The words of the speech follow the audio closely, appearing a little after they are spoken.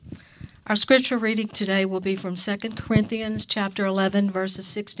Our scripture reading today will be from 2 Corinthians chapter 11, verses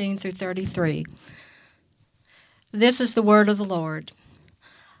 16 through 33. This is the word of the Lord.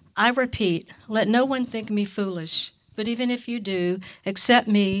 I repeat, let no one think me foolish, but even if you do, accept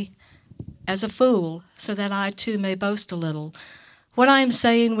me as a fool, so that I too may boast a little. What I am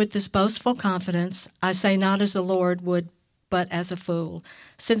saying with this boastful confidence, I say not as the Lord would, but as a fool.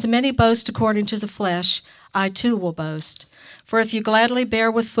 Since many boast according to the flesh, I too will boast. For if you gladly bear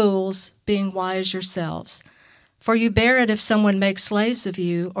with fools, being wise yourselves. For you bear it if someone makes slaves of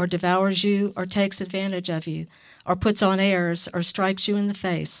you, or devours you, or takes advantage of you, or puts on airs, or strikes you in the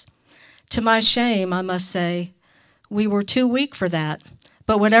face. To my shame, I must say, we were too weak for that.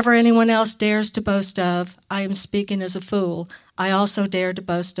 But whatever anyone else dares to boast of, I am speaking as a fool. I also dare to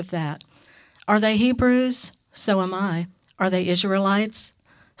boast of that. Are they Hebrews? So am I. Are they Israelites?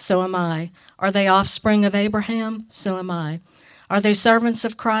 So am I. Are they offspring of Abraham? So am I. Are they servants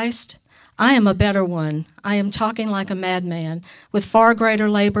of Christ? I am a better one. I am talking like a madman, with far greater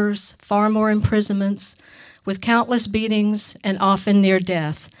labors, far more imprisonments, with countless beatings, and often near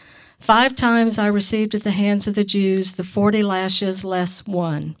death. 5 times I received at the hands of the Jews the 40 lashes less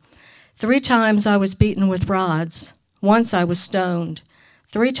 1. 3 times I was beaten with rods. Once I was stoned.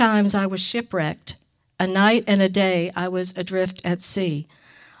 3 times I was shipwrecked. A night and a day I was adrift at sea.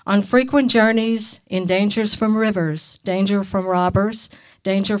 On frequent journeys, in dangers from rivers, danger from robbers,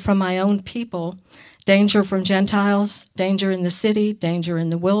 danger from my own people, danger from Gentiles, danger in the city, danger in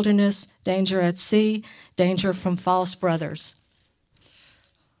the wilderness, danger at sea, danger from false brothers.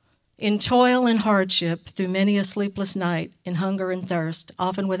 In toil and hardship, through many a sleepless night, in hunger and thirst,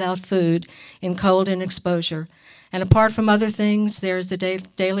 often without food, in cold and exposure. And apart from other things, there is the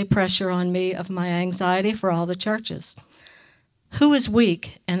daily pressure on me of my anxiety for all the churches. Who is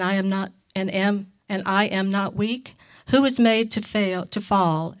weak, and I am not weak? Who is made to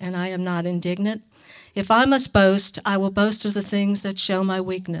fall, and I am not indignant? If I must boast, I will boast of the things that show my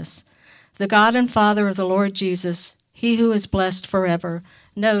weakness. The God and Father of the Lord Jesus, he who is blessed forever,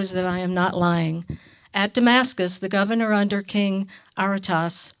 knows that I am not lying. At Damascus, the governor under King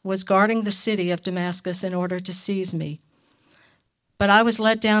Aretas was guarding the city of Damascus in order to seize me. But I was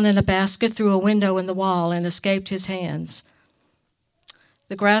let down in a basket through a window in the wall and escaped his hands.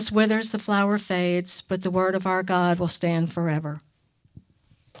 The grass withers, the flower fades, but the word of our God will stand forever.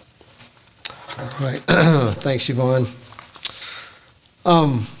 All right. Thanks, Yvonne.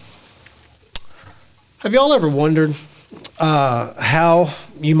 Have y'all ever wondered how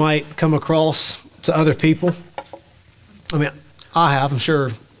you might come across to other people? I mean, I have. I'm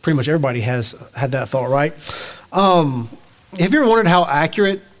sure pretty much everybody has had that thought, right? Have you ever wondered how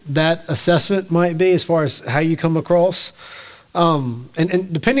accurate that assessment might be as far as how you come across?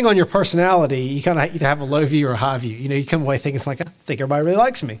 And depending on your personality, you kind of either have a low view or a high view. You know, you come away thinking, it's like, I think everybody really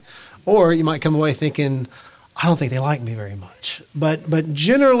likes me. Or you might come away thinking, I don't think they like me very much. But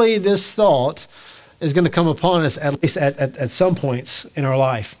generally, this thought is going to come upon us at least at some points in our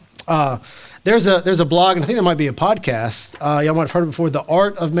life. There's a blog, and I think there might be a podcast. Y'all might have heard it before, The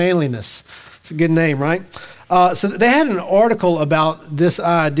Art of Manliness. It's a good name, right? So they had an article about this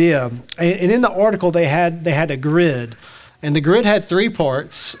idea, and in the article they had a grid. And the grid had 3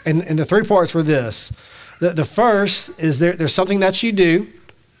 parts, and the 3 parts were this. The first is there's something that you do,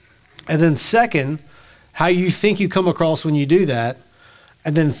 and then second, how you think you come across when you do that,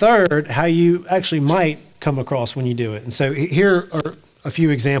 and then third, how you actually might come across when you do it. And so here are a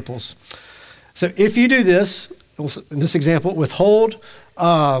few examples. So if you do this, in this example, withhold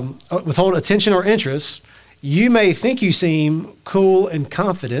attention or interest, you may think you seem cool and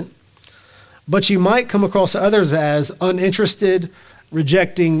confident, but you might come across to others as uninterested,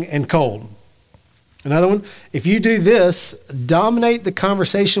 rejecting, and cold. Another one, if you do this, dominate the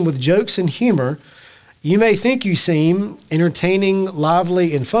conversation with jokes and humor, you may think you seem entertaining,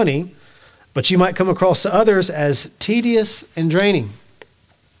 lively, and funny, but you might come across to others as tedious and draining.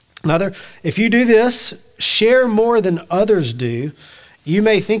 Another, if you do this, share more than others do, you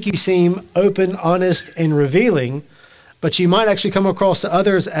may think you seem open, honest, and revealing, but you might actually come across to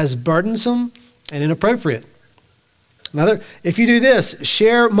others as burdensome and inappropriate. Another, if you do this,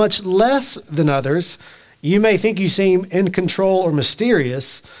 share much less than others, you may think you seem in control or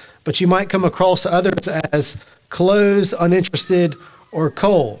mysterious, but you might come across to others as closed, uninterested, or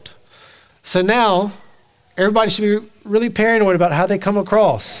cold. So now, everybody should be really paranoid about how they come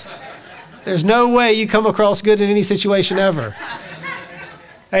across. There's no way you come across good in any situation ever.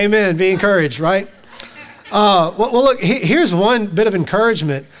 Amen. Be encouraged, right? Well, look, here's one bit of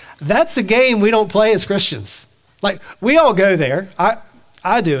encouragement. That's a game we don't play as Christians. Like, we all go there.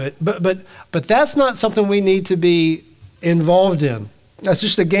 I do it, but that's not something we need to be involved in. That's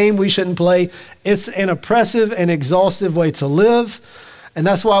just a game we shouldn't play. It's an oppressive and exhaustive way to live. And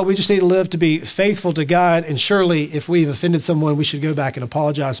that's why we just need to live to be faithful to God. And surely if we've offended someone, we should go back and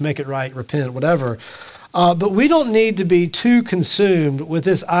apologize, make it right, repent, whatever. But we don't need to be too consumed with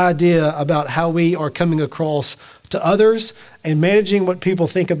this idea about how we are coming across to others and managing what people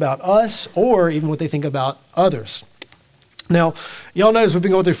think about us or even what they think about others. Now, y'all know as we've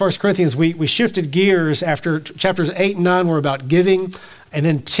been going through 1 Corinthians, we shifted gears after chapters 8 and 9 were about giving, and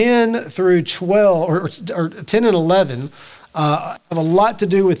then 10 through 12, or 10 and 11, have a lot to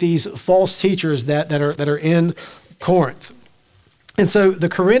do with these false teachers that are in Corinth. And so the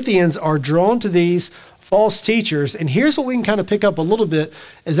Corinthians are drawn to these false teachers, and here's what we can kind of pick up a little bit,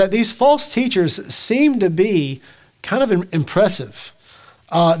 is that these false teachers seem to be kind of impressive.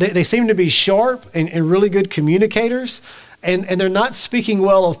 They seem to be sharp and really good communicators. And they're not speaking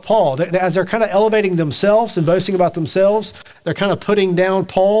well of Paul. As they're kind of elevating themselves and boasting about themselves, they're kind of putting down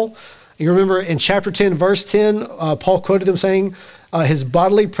Paul. You remember in chapter 10, verse 10, Paul quoted them saying, his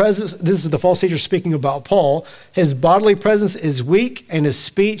bodily presence, this is the false teacher speaking about Paul, his bodily presence is weak and his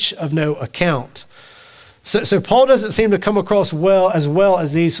speech of no account. So Paul doesn't seem to come across well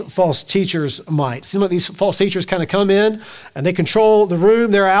as these false teachers might. It seems like these false teachers kind of come in and they control the room.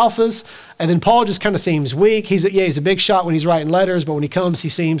 They're alphas. And then Paul just kind of seems weak. He's a big shot when he's writing letters, but when he comes, he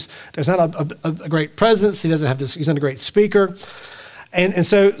seems there's not a great presence. He doesn't have this. He's not a great speaker. And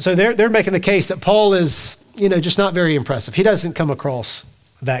so they're making the case that Paul is, just not very impressive. He doesn't come across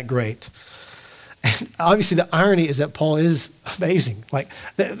that great. And obviously, the irony is that Paul is amazing. Like,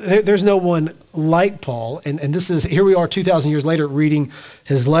 there's no one like Paul. And here we are 2,000 years later reading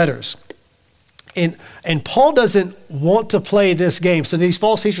his letters. And Paul doesn't want to play this game. So these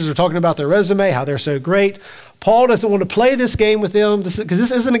false teachers are talking about their resume, how they're so great. Paul doesn't want to play this game with them because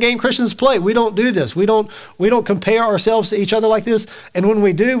this isn't a game Christians play. We don't do this. We don't compare ourselves to each other like this. And when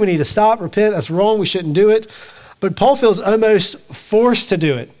we do, we need to stop, repent. That's wrong. We shouldn't do it. But Paul feels almost forced to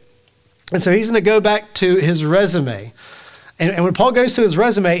do it. And so he's going to go back to his resume. And when Paul goes to his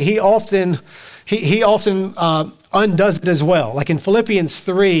resume, he often undoes it as well. Like in Philippians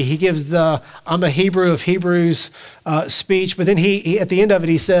 3, he gives the I'm a Hebrew of Hebrews speech. But then he at the end of it,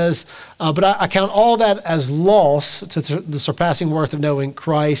 he says, but I count all that as loss to the surpassing worth of knowing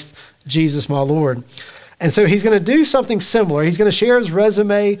Christ, Jesus, my Lord. And so he's going to do something similar. He's going to share his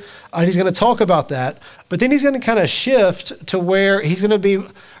resume, and he's going to talk about that. But then he's going to kind of shift to where he's going to be,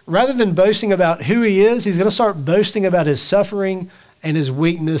 rather than boasting about who he is, he's going to start boasting about his suffering and his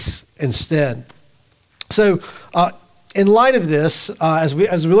weakness instead. So in light of this, as we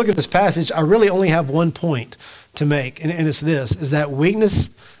look at this passage, I really only have one point to make, and it's this, is that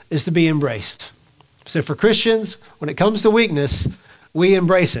weakness is to be embraced. So for Christians, when it comes to weakness, we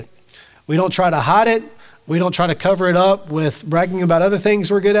embrace it. We don't try to hide it. We don't try to cover it up with bragging about other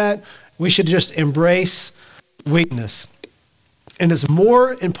things we're good at. We should just embrace weakness. And it's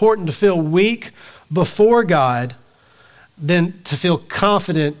more important to feel weak before God than to feel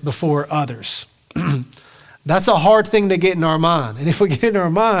confident before others. That's a hard thing to get in our mind. And if we get it in our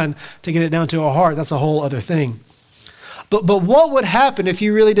mind to get it down to our heart, that's a whole other thing. But what would happen if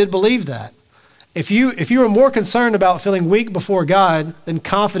you really did believe that? If you were more concerned about feeling weak before God than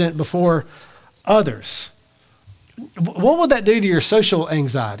confident before others, what would that do to your social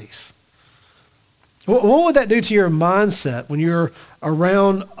anxieties? What would that do to your mindset when you're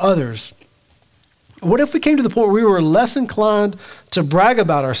around others? What if we came to the point where we were less inclined to brag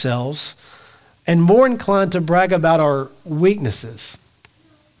about ourselves and more inclined to brag about our weaknesses?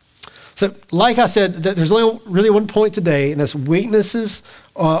 So like I said, there's only really one point today, and that's weaknesses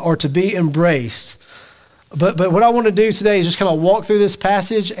are to be embraced. But what I want to do today is just kind of walk through this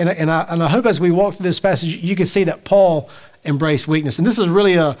passage, and I hope as we walk through this passage, you can see that Paul embraced weakness. And this is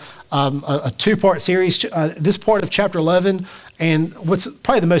really a two-part series. This part of chapter 11 and what's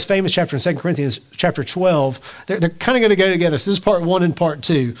probably the most famous chapter in 2 Corinthians, chapter 12, they're kind of going to go together. So this is part 1 and part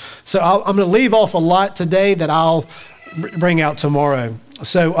 2. So I'm going to leave off a lot today that I'll bring out tomorrow.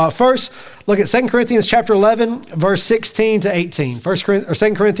 So first, look at 2 Corinthians chapter 11, verse 16 to 18.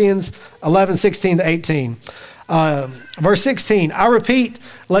 2 Corinthians 11, 16 to 18. Verse 16, I repeat,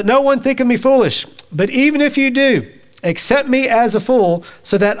 let no one think of me foolish, but even if you do, accept me as a fool,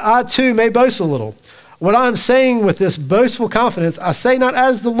 so that I too may boast a little. What I am saying with this boastful confidence, I say not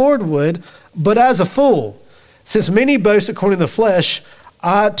as the Lord would, but as a fool. Since many boast according to the flesh,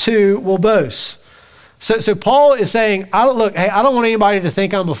 I too will boast. So Paul is saying, I don't want anybody to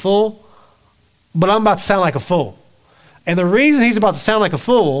think I'm a fool, but I'm about to sound like a fool. And the reason he's about to sound like a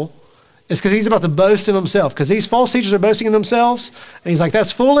fool is because he's about to boast in himself, because these false teachers are boasting in themselves, and he's like,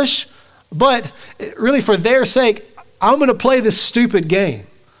 that's foolish, but really for their sake, I'm going to play this stupid game.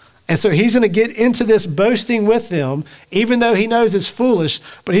 And so he's going to get into this boasting with them, even though he knows it's foolish,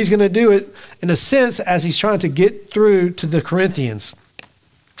 but he's going to do it in a sense as he's trying to get through to the Corinthians.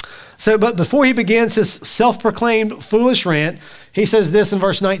 So, but before he begins his self-proclaimed foolish rant, he says this in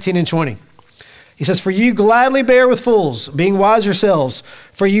verse 19 and 20. He says, "For you gladly bear with fools, being wise yourselves.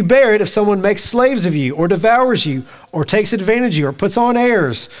 For you bear it if someone makes slaves of you, or devours you, or takes advantage of you, or puts on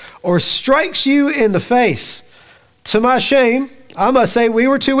airs, or strikes you in the face. To my shame, I must say we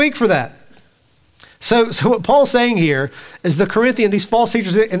were too weak for that." So what Paul's saying here is these false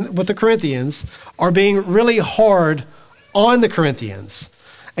teachers with the Corinthians are being really hard on the Corinthians.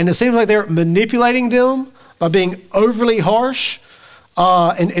 And it seems like they're manipulating them by being overly harsh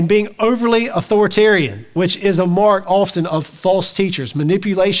and being overly authoritarian, which is a mark often of false teachers,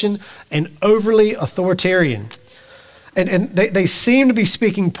 manipulation and overly authoritarian. And they seem to be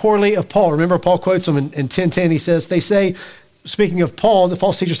speaking poorly of Paul. Remember, Paul quotes them in 10:10. He says, they say, speaking of Paul, the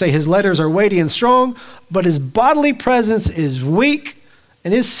false teachers say his letters are weighty and strong, but his bodily presence is weak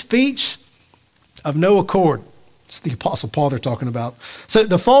and his speech of no accord. It's the Apostle Paul they're talking about. So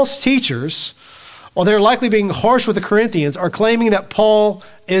the false teachers, while they're likely being harsh with the Corinthians, are claiming that Paul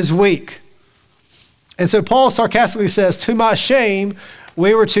is weak. And so Paul sarcastically says, "To my shame,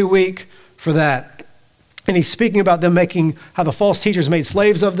 we were too weak for that." And he's speaking about them how the false teachers made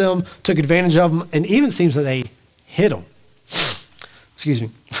slaves of them, took advantage of them, and even seems that they hid them. Excuse me.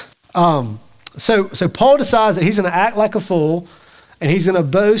 So Paul decides that he's going to act like a fool, and he's going to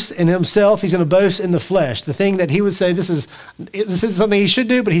boast in himself. He's going to boast in the flesh. The thing that he would say, this is something he should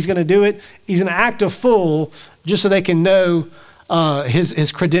do, but he's going to do it. He's going to act a fool just so they can know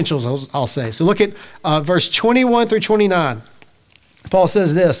his credentials, I'll say. So look at verse 21 through 29. Paul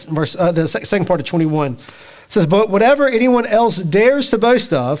says this, the second part of 21. It says, "But whatever anyone else dares to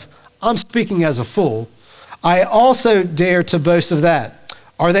boast of, I'm speaking as a fool, I also dare to boast of that.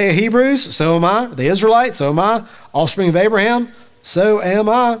 Are they Hebrews? So am I. Are they Israelites? So am I. Offspring of Abraham? So am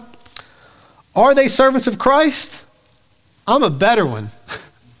I. Are they servants of Christ? I'm a better one.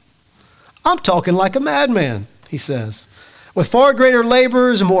 I'm talking like a madman," he says. "With far greater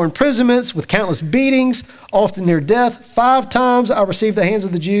labors and more imprisonments, with countless beatings, often near death. 5 times I received the hands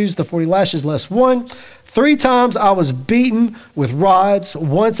of the Jews, the 40 lashes less one. 3 times I was beaten with rods.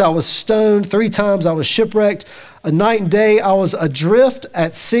 Once I was stoned. 3 times I was shipwrecked. A night and day I was adrift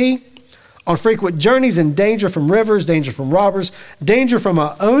at sea, on frequent journeys, in danger from rivers, danger from robbers, danger from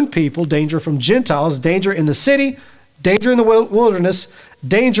my own people, danger from Gentiles, danger in the city, danger in the wilderness,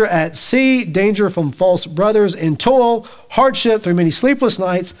 danger at sea, danger from false brothers, in toil, hardship through many sleepless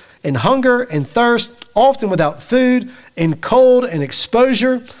nights, in hunger and thirst, often without food, in cold and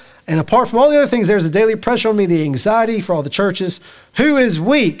exposure. And apart from all the other things, there's a daily pressure on me, the anxiety for all the churches. Who is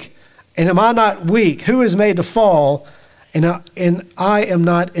weak, and am I not weak? Who is made to fall, and I am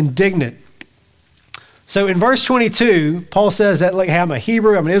not indignant?" So in verse 22, Paul says that, like, hey, I'm a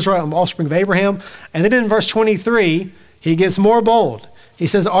Hebrew, I'm an Israelite, I'm offspring of Abraham. And then in verse 23, he gets more bold. He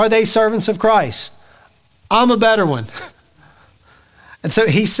says, "Are they servants of Christ? I'm a better one." And so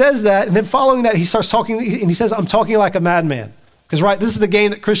he says that, and then following that, he starts talking, and he says, "I'm talking like a madman." Because, right, this is the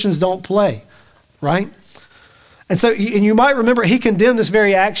game that Christians don't play, right? And so, and you might remember, he condemned this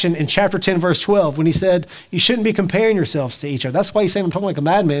very action in chapter 10, verse 12, when he said, you shouldn't be comparing yourselves to each other. That's why he's saying I'm talking like a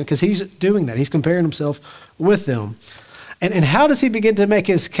madman, because he's doing that. He's comparing himself with them. And how does he begin to make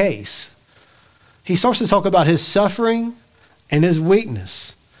his case? He starts to talk about his suffering and his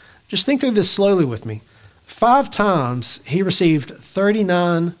weakness. Just think through this slowly with me. 5 times he received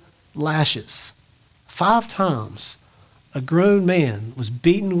 39 lashes. 5 times a grown man was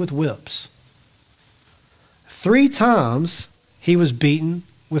beaten with whips. 3 times he was beaten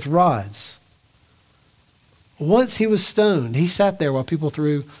with rods. Once he was stoned. He sat there while people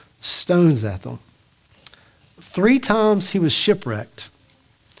threw stones at them. 3 times he was shipwrecked.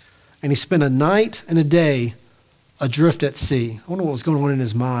 And he spent a night and a day adrift at sea. I wonder what was going on in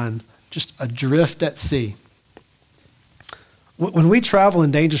his mind. Just adrift at sea. When we travel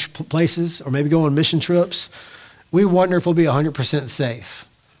in dangerous places or maybe go on mission trips, we wonder if we'll be 100% safe.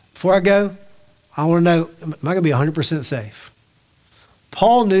 Before I go, I want to know, am I going to be 100% safe?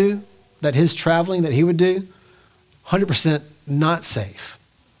 Paul knew that his traveling that he would do, 100% not safe.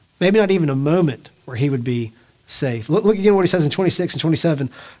 Maybe not even a moment where he would be safe. Look again what he says in 26 and 27.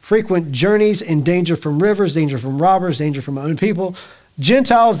 "Frequent journeys, in danger from rivers, danger from robbers, danger from my own people.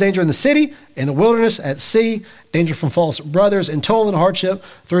 Gentiles, danger in the city, in the wilderness, at sea, danger from false brothers, in toil and hardship,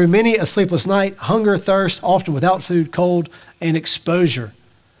 through many a sleepless night, hunger, thirst, often without food, cold, and exposure."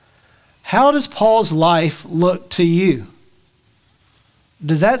 How does Paul's life look to you?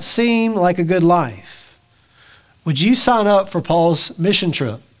 Does that seem like a good life? Would you sign up for Paul's mission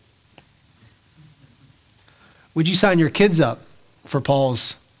trip? Would you sign your kids up for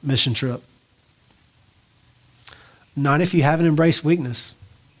Paul's mission trip? Not if you haven't embraced weakness.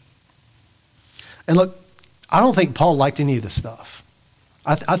 And look, I don't think Paul liked any of this stuff.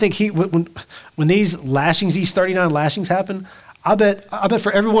 I think when these lashings, these 39 lashings happened, I bet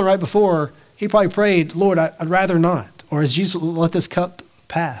for everyone right before, he probably prayed, Lord, I'd rather not. Or as Jesus, let this cup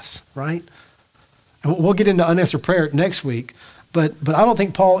pass, right? And we'll get into unanswered prayer next week. But I don't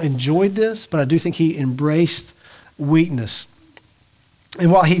think Paul enjoyed this, but I do think he embraced weakness.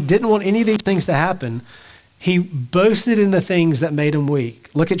 And while he didn't want any of these things to happen, he boasted in the things that made him weak.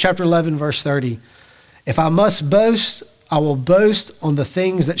 Look at chapter 11, verse 30. If I must boast, I will boast on the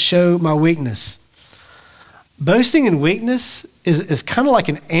things that show my weakness. Boasting in weakness is kind of like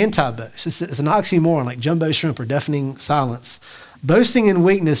an anti-boast. It's an oxymoron, like jumbo shrimp or deafening silence. Boasting in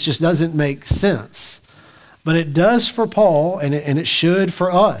weakness just doesn't make sense. But it does for Paul, and it should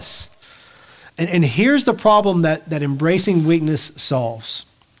for us. And here's the problem that embracing weakness solves.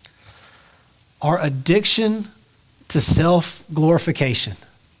 Our addiction to self-glorification.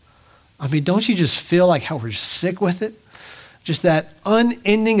 I mean, don't you just feel like how we're sick with it? Just that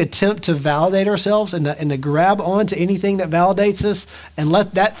unending attempt to validate ourselves and to grab onto anything that validates us and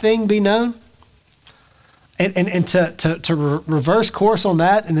let that thing be known. And to reverse course on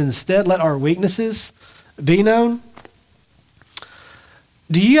that and instead let our weaknesses be known.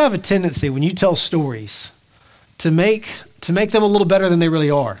 Do you have a tendency when you tell stories to make them a little better than they really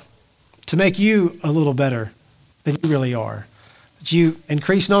are? To make you a little better than you really are? That you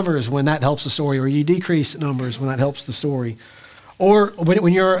increase numbers when that helps the story, or you decrease numbers when that helps the story. Or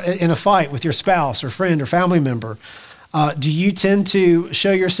when you're in a fight with your spouse or friend or family member, do you tend to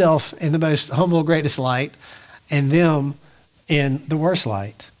show yourself in the most humble, greatest light and them in the worst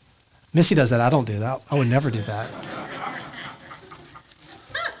light? Missy does that. I don't do that. I would never do that.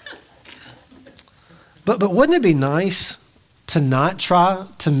 But wouldn't it be nice to not try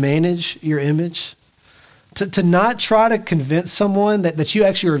to manage your image? To not try to convince someone that you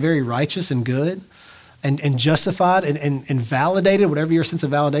actually are very righteous and good and justified and validated, whatever your sense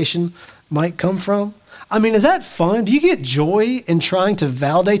of validation might come from? I mean, is that fun? Do you get joy in trying to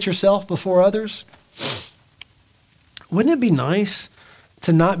validate yourself before others? Wouldn't it be nice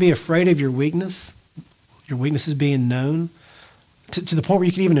to not be afraid of your weaknesses being known to the point where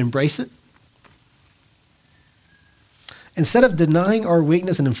you can even embrace it? Instead of denying our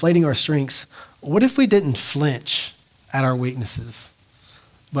weakness and inflating our strengths, what if we didn't flinch at our weaknesses,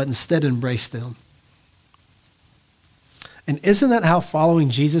 but instead embrace them? And isn't that how following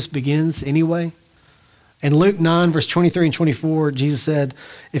Jesus begins anyway? In Luke 9, verse 23 and 24, Jesus said,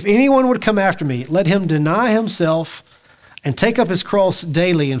 if anyone would come after me, let him deny himself and take up his cross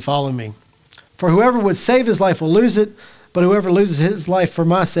daily and follow me. For whoever would save his life will lose it, but whoever loses his life for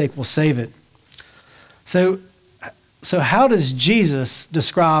my sake will save it. So how does Jesus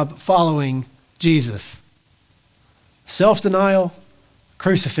describe following Jesus? Self-denial,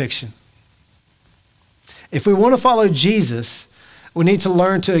 crucifixion. If we want to follow Jesus, we need to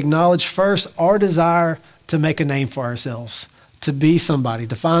learn to acknowledge first our desire to make a name for ourselves, to be somebody,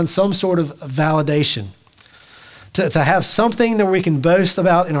 to find some sort of validation, to have something that we can boast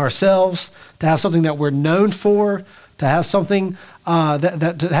about in ourselves, to have something that we're known for, to have something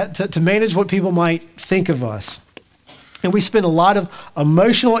to manage what people might think of us. And we spend a lot of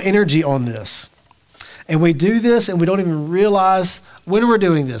emotional energy on this. And we do this and we don't even realize when we're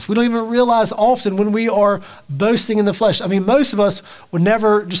doing this. We don't even realize often when we are boasting in the flesh. I mean, most of us would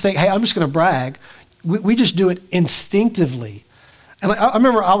never just think, hey, I'm just going to brag. We just do it instinctively. And I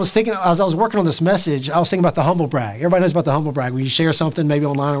remember I was thinking, as I was working on this message, I was thinking about the humble brag. Everybody knows about the humble brag, when you share something maybe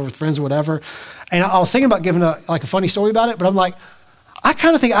online or with friends or whatever. And I was thinking about giving a funny story about it, but I'm like, I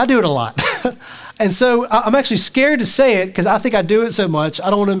kind of think I do it a lot. And so I'm actually scared to say it because I think I do it so much. I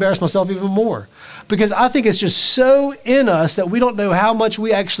don't want to embarrass myself even more because I think it's just so in us that we don't know how much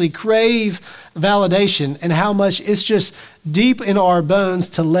we actually crave validation and how much it's just deep in our bones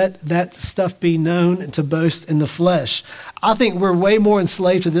to let that stuff be known and to boast in the flesh. I think we're way more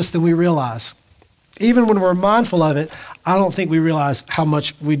enslaved to this than we realize. Even when we're mindful of it, I don't think we realize how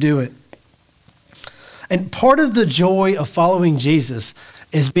much we do it. And part of the joy of following Jesus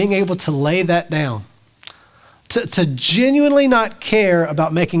is being able to lay that down, to genuinely not care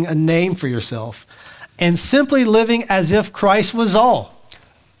about making a name for yourself and simply living as if Christ was all,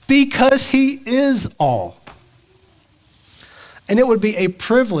 because he is all. And it would be a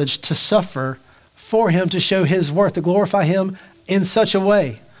privilege to suffer for him, to show his worth, to glorify him in such a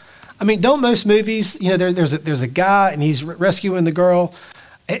way. I mean, don't most movies, there's a guy and he's rescuing the girl.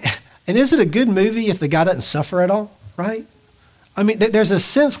 And And is it a good movie if the guy doesn't suffer at all, right? I mean, there's a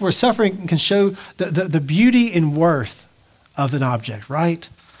sense where suffering can show the beauty and worth of an object, right?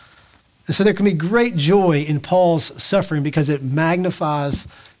 And so there can be great joy in Paul's suffering because it magnifies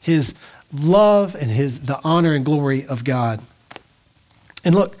his love and the honor and glory of God.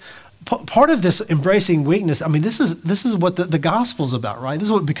 And look, part of this embracing weakness, I mean, this is what the gospel's about, right? This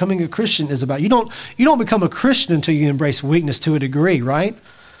is what becoming a Christian is about. You don't become a Christian until you embrace weakness to a degree, right?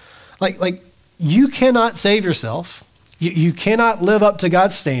 Like you cannot save yourself. You cannot live up to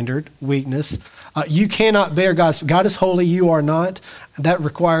God's standard, weakness. You cannot bear God is holy, you are not. That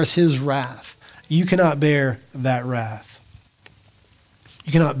requires his wrath. You cannot bear that wrath.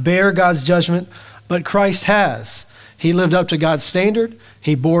 You cannot bear God's judgment, but Christ has. He lived up to God's standard.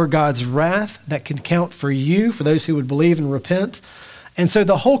 He bore God's wrath that can count for you, for those who would believe and repent. And so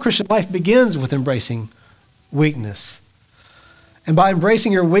the whole Christian life begins with embracing weakness. And by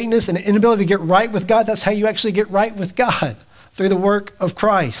embracing your weakness and inability to get right with God, that's how you actually get right with God, through the work of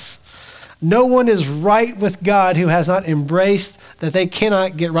Christ. No one is right with God who has not embraced that they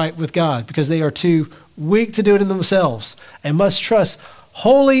cannot get right with God because they are too weak to do it in themselves and must trust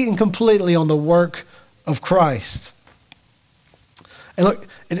wholly and completely on the work of Christ. And look,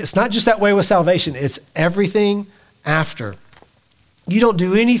 it's not just that way with salvation, it's everything after. You don't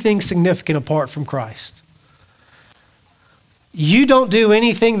do anything significant apart from Christ. You don't do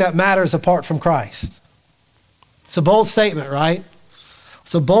anything that matters apart from Christ. It's a bold statement, right?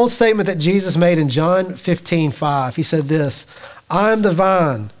 It's a bold statement that Jesus made in John 15:5. He said this, I am the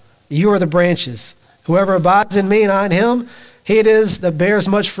vine, you are the branches. Whoever abides in me and I in him, he it is that bears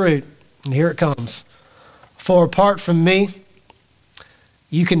much fruit. And here it comes. For apart from me,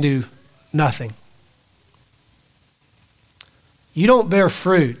 you can do nothing. You don't bear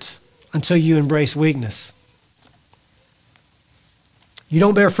fruit until you embrace weakness. You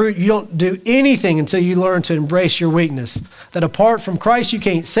don't bear fruit, you don't do anything until you learn to embrace your weakness. That apart from Christ, you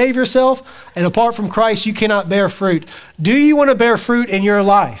can't save yourself, and apart from Christ, you cannot bear fruit. Do you want to bear fruit in your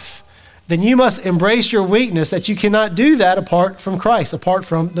life? Then you must embrace your weakness, that you cannot do that apart from Christ, apart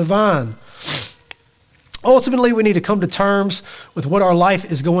from the vine. Ultimately, we need to come to terms with what our life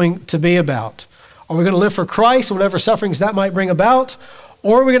is going to be about. Are we going to live for Christ, whatever sufferings that might bring about,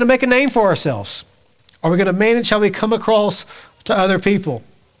 or are we going to make a name for ourselves? Are we going to manage how we come across to other people?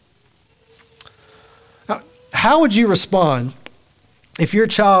 Now, how would you respond if your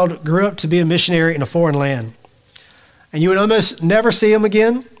child grew up to be a missionary in a foreign land and you would almost never see him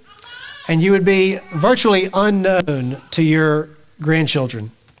again and you would be virtually unknown to your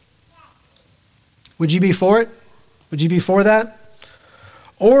grandchildren? Would you be for it? Would you be for that?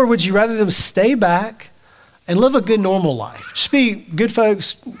 Or would you rather them stay back and live a good normal life? Just be good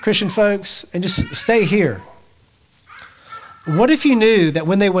folks, Christian folks, and just stay here. What if you knew that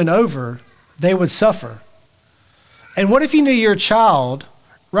when they went over, they would suffer? And what if you knew your child,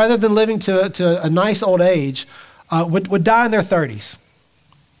 rather than living to a nice old age, would die in their 30s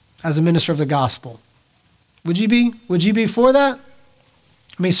as a minister of the gospel? Would you be for that?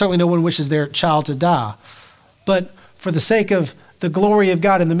 I mean, certainly no one wishes their child to die, but for the sake of the glory of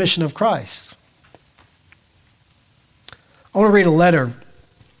God and the mission of Christ. I want to read a letter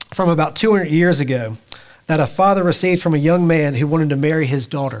from about 200 years ago that a father received from a young man who wanted to marry his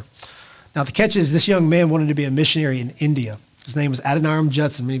daughter. Now, the catch is this young man wanted to be a missionary in India. His name was Adoniram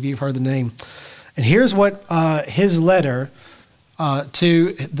Judson. Many of you have heard the name. And here's what his letter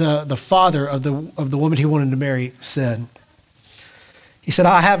to the father of the woman he wanted to marry said. He said,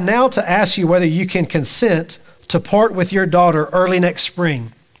 I have now to ask you whether you can consent to part with your daughter early next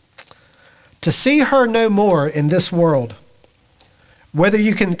spring, to see her no more in this world, whether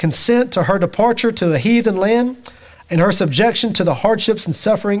you can consent to her departure to a heathen land and her subjection to the hardships and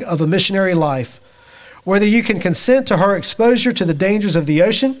suffering of a missionary life, whether you can consent to her exposure to the dangers of the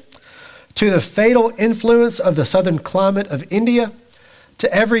ocean, to the fatal influence of the southern climate of India,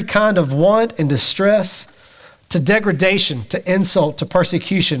 to every kind of want and distress, to degradation, to insult, to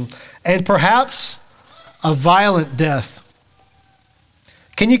persecution, and perhaps a violent death.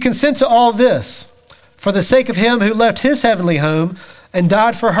 Can you consent to all this for the sake of him who left his heavenly home and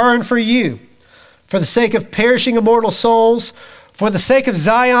died for her and for you, for the sake of perishing immortal souls, for the sake of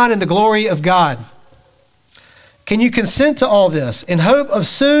Zion and the glory of God? Can you consent to all this in hope of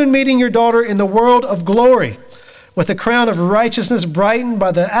soon meeting your daughter in the world of glory, with the crown of righteousness brightened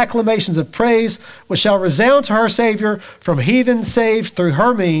by the acclamations of praise, which shall resound to her Savior from heathen saved through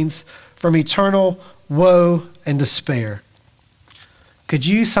her means, from eternal woe and despair? Could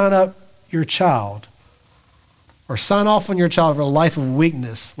you sign up your child or sign off on your child for a life of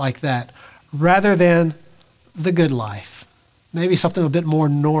weakness like that, rather than the good life? Maybe something a bit more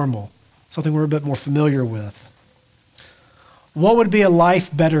normal something we're a bit more familiar with. What would be a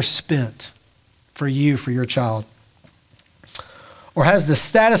life better spent for you, for your child? Or has the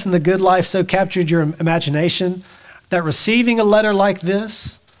status and the good life so captured your imagination that receiving a letter like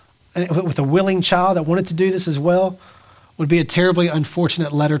this, with a willing child that wanted to do this as well, would be a terribly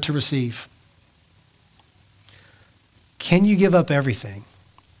unfortunate letter to receive? Can you give up everything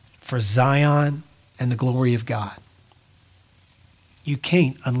for Zion and the glory of God? You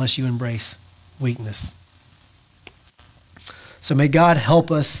can't unless you embrace weakness. So may God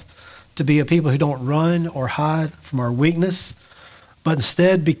help us to be a people who don't run or hide from our weakness, but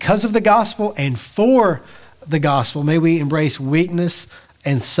instead, because of the gospel and for the gospel, may we embrace weakness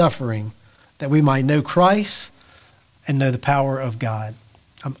and suffering that we might know Christ and know the power of God.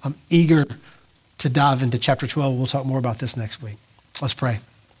 I'm eager to dive into chapter 12. We'll talk more about this next week. Let's pray.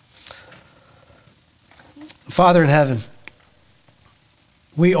 Father in heaven,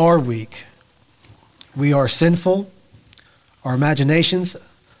 we are weak. We are sinful. Our imaginations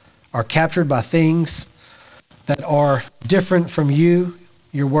are captured by things that are different from you,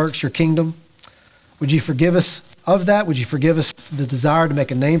 your works, your kingdom. Would you forgive us of that? Would you forgive us the desire to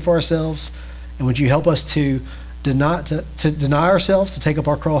make a name for ourselves? And would you help us to deny ourselves, to take up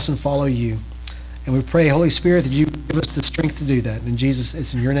our cross and follow you? And we pray, Holy Spirit, that you give us the strength to do that. And Jesus,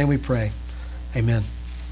 it's in your name we pray. Amen.